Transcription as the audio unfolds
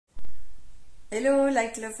Hello,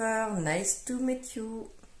 light lover, nice to meet you.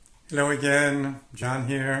 Hello again, John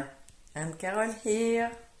here. And Carol here.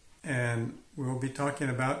 And we'll be talking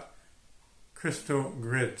about crystal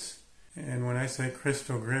grids. And when I say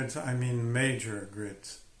crystal grids, I mean major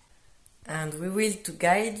grids. And we will to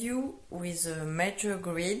guide you with a major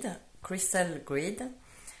grid, crystal grid,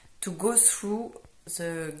 to go through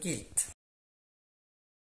the guild.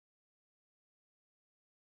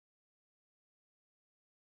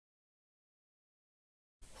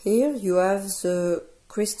 Here you have the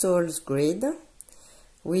crystals grid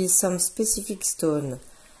with some specific stone.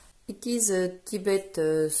 It is a Tibet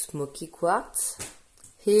smoky quartz.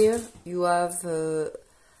 Here you have a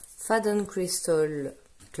faden crystal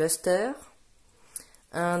cluster,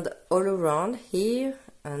 and all around here,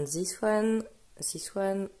 and this one, this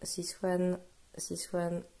one, this one, this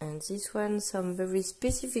one, and this one, some very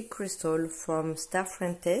specific crystal from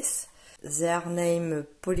Atlantis. They are named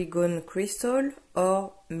polygon crystal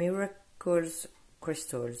or miracles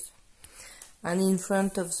crystals. And in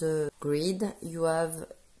front of the grid you have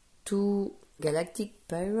two galactic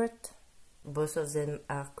pirates. Both of them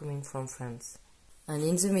are coming from France. And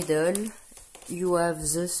in the middle you have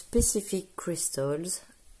the specific crystals.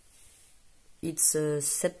 It's a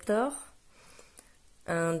scepter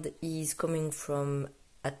and is coming from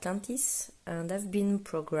Atlantis and have been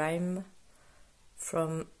programmed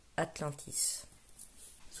from Atlantis.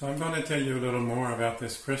 So I'm going to tell you a little more about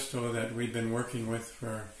this crystal that we've been working with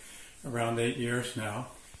for around 8 years now,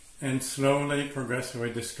 and slowly,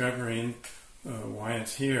 progressively discovering why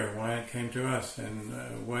it's here, why it came to us,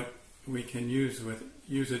 and what we can use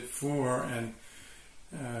it for, and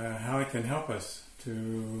how it can help us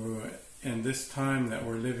to in this time that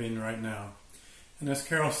we're living right now. And as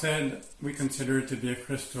Carol said, we consider it to be a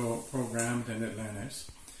crystal programmed in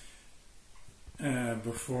Atlantis.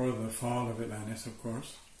 Before the fall of Atlantis, of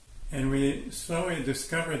course. And we slowly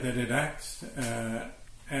discovered that it acts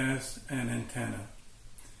as an antenna.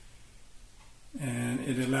 And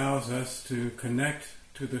it allows us to connect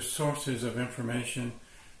to the sources of information,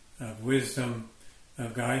 of wisdom,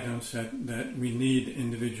 of guidance that we need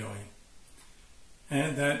individually.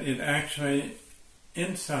 And that it actually,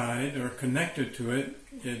 inside or connected to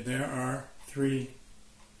it, there are 3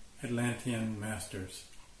 Atlantean masters.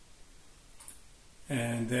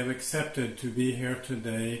 And they've accepted to be here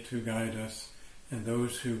today to guide us and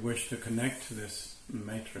those who wish to connect to this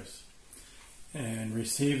matrix and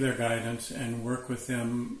receive their guidance and work with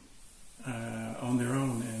them on their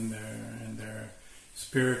own in their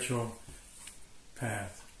spiritual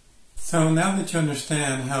path. So now that you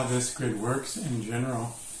understand how this grid works in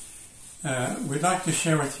general, we'd like to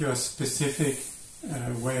share with you a specific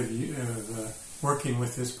way of working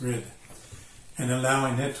with this grid and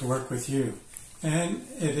allowing it to work with you. And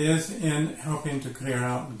it is in helping to clear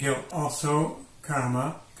out guilt, also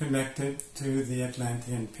karma connected to the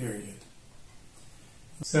Atlantean period.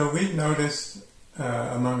 So we've noticed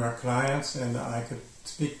among our clients, and I could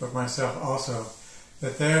speak for myself also,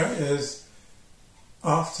 that there is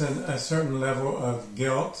often a certain level of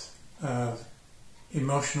guilt, of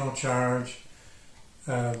emotional charge,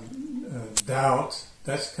 doubt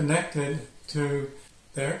that's connected to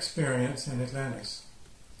their experience in Atlantis.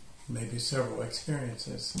 Maybe several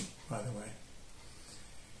experiences, by the way.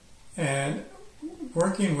 And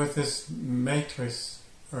working with this matrix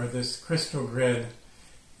or this crystal grid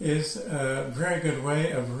is a very good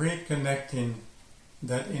way of reconnecting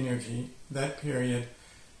that energy, that period,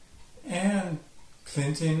 and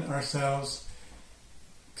cleansing ourselves,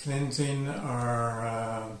 cleansing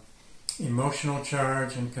our emotional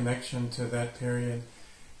charge in connection to that period,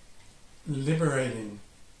 liberating,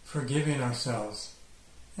 forgiving ourselves,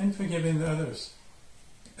 and forgiving the others.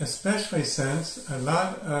 Especially since a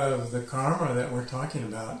lot of the karma that we're talking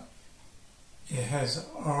about, it has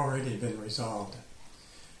already been resolved.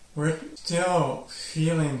 We're still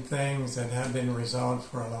feeling things that have been resolved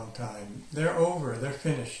for a long time. They're over, they're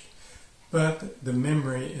finished, but the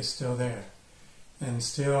memory is still there and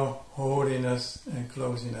still holding us and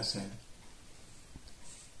closing us in.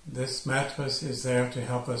 This mattress is there to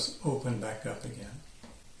help us open back up again.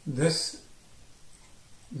 This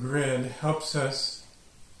grid helps us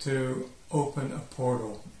to open a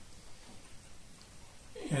portal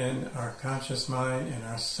in our conscious mind, in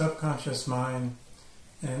our subconscious mind,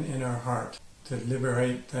 and in our heart to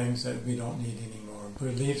liberate things that we don't need anymore,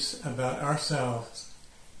 beliefs about ourselves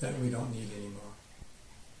that we don't need anymore.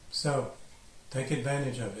 So, take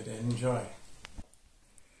advantage of it and enjoy.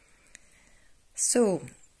 So,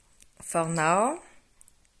 for now,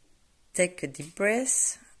 take a deep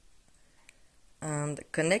breath and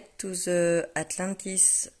connect to the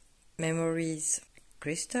Atlantis memories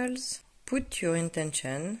crystals. put your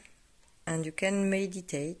intention and you can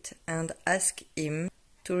meditate and ask him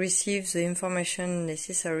to receive the information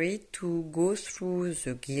necessary to go through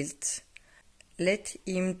the guilt. Let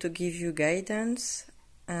him to give you guidance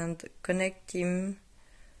and connect him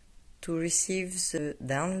to receive the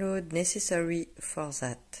download necessary for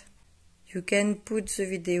that. You can put the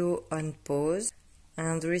video on pause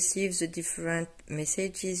and receive the different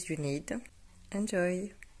messages you need.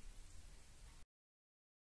 Enjoy!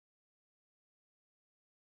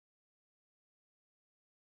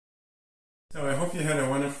 So I hope you had a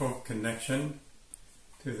wonderful connection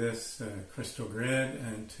to this crystal grid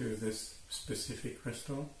and to this specific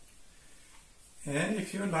crystal. And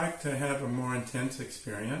if you would like to have a more intense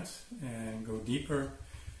experience and go deeper,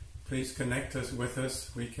 please connect with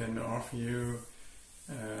us. We can offer you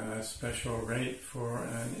a special rate for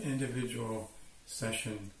an individual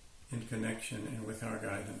session in connection and with our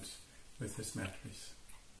guidance with this matrice.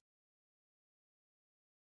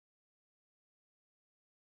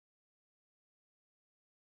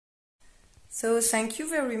 So thank you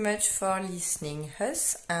very much for listening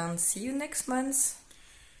us and see you next month.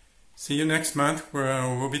 See you next month where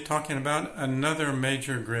we'll be talking about another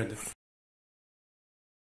major grid.